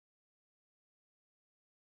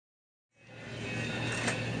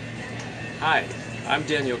Hi, I'm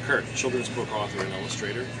Daniel Kirk, children's book author and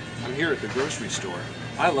illustrator. I'm here at the grocery store.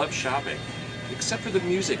 I love shopping, except for the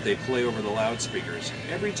music they play over the loudspeakers.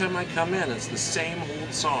 Every time I come in, it's the same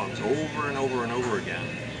old songs over and over and over again.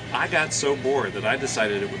 I got so bored that I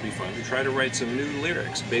decided it would be fun to try to write some new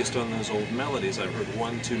lyrics based on those old melodies I've heard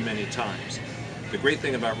one too many times. The great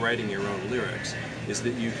thing about writing your own lyrics is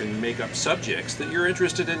that you can make up subjects that you're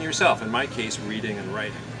interested in yourself, in my case, reading and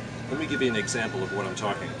writing. Let me give you an example of what I'm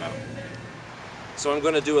talking about. So I'm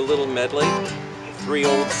going to do a little medley, 3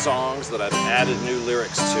 old songs that I've added new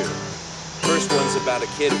lyrics to. First one's about a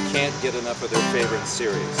kid who can't get enough of their favorite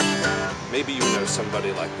series. Maybe you know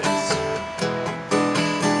somebody like this.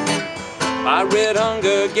 I read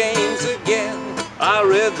Hunger Games again. I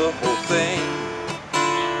read the whole thing,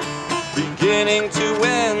 beginning to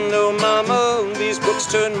end. Oh mama, these books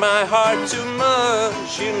turned my heart to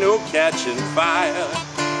mush. You know, Catching Fire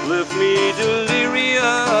left me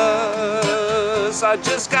delirious. I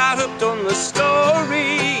just got hooked on the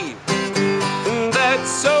story.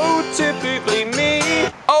 That's so typically me.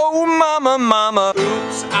 Oh mama, mama,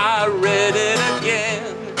 oops, I read it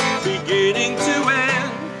again, beginning to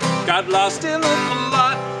end. Got lost in the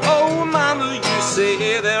plot. Oh mama, you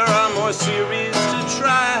say there are more series to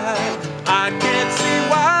try. I can't see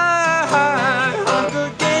why.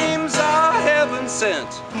 Hunger Games are heaven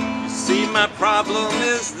sent. You see, my problem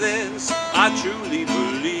is this: I truly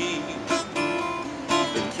believe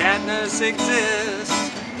that Katniss exists.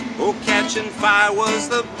 Oh, Catching Fire was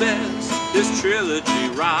the best. This trilogy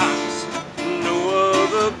rocks. No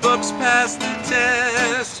other books pass the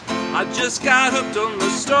test. I just got hooked on the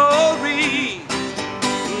story.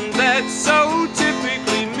 That's so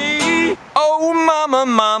typically me. Oh mama,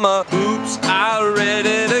 mama, oops, I read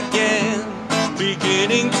it again,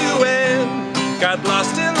 beginning to end. Got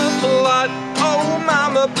lost in the plot. Oh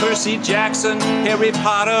mama, Percy Jackson, Harry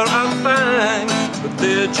Potter are fine, but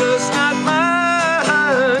they're just not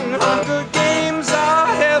mine. Hunger Games are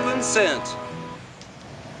heaven sent.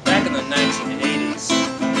 Back in the 1980s,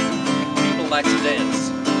 people liked to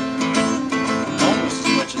dance almost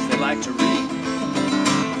as much as they like to read.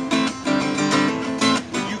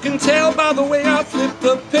 You can tell by the way I flip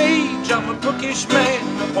the page, I'm a bookish man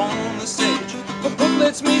up on the stage. A book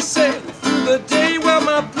lets me sail through the day while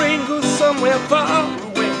my brain goes somewhere far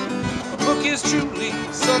away. A book is truly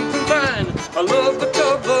something fine. I love the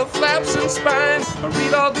cover, flaps and spine. I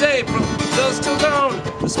read all day from dusk till dawn.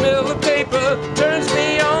 The smell of paper turns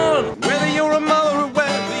me on. Whether you're a mother or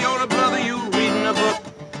whether you're a brother, you're reading a book,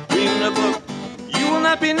 reading a book. You will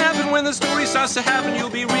not be napping when the story starts to happen. You'll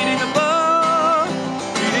be reading a book,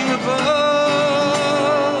 reading a book.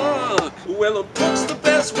 Well, a book's the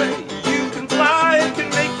best way you can fly. It can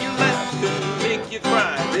make you laugh, can make you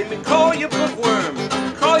cry. They may call you bookworm,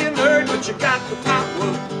 call you nerd, but you got the power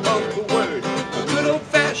of the word. A good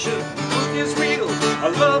old-fashioned book is real. I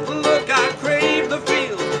love the look, I crave the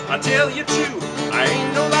feel. I tell you true, I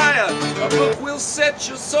ain't no liar. A book will set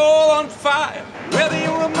your soul on fire. Whether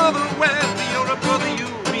you're a mother, whether you're a brother,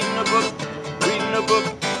 you're reading a book, reading a book.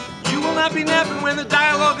 You will not be napping when the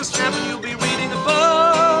dialogue is trapping. You'll be reading a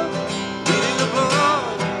book, reading a book.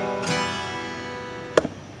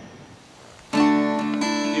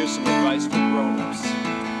 Here's some advice for grown-ups.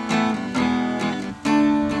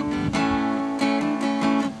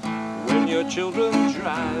 When your children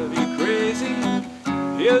drive you crazy,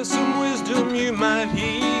 here's some wisdom you might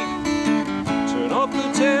heed. Turn off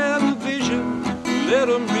the television, let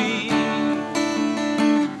them read.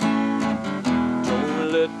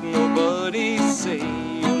 Don't let nobody say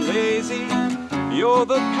you're lazy. You're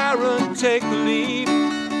the parent, take the lead.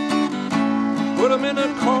 Put them in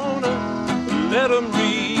a corner, let them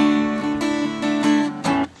read.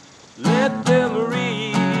 Let them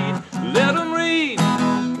read, let them read,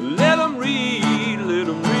 let them read, let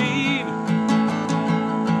them read.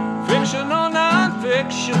 Fiction or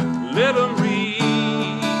non-fiction, let them read.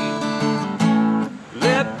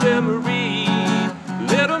 Let them read,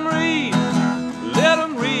 let them read, let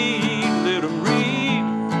them read, let them read.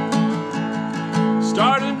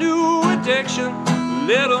 Start a new addiction,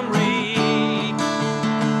 let them read.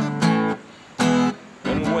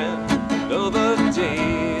 And when another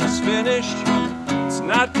day is finished, it's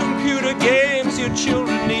not computer games your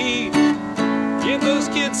children need. Give those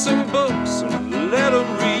kids some books and let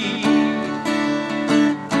them read.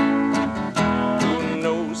 Who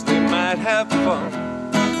knows, they might have fun.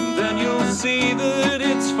 Then you'll see that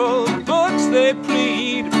it's for the books they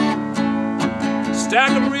plead. Stack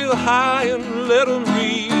them real high and let them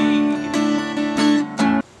read.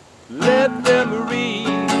 Let them read,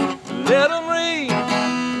 let them read,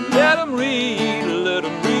 let them read, let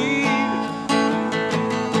them read.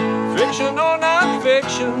 Fiction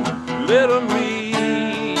addiction, let them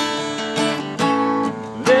read.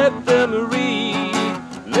 Let them read,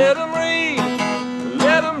 let them read,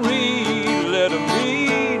 let them read, let them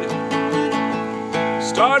read.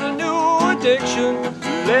 Start a new addiction,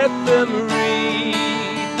 let them read.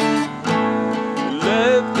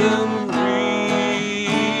 Let them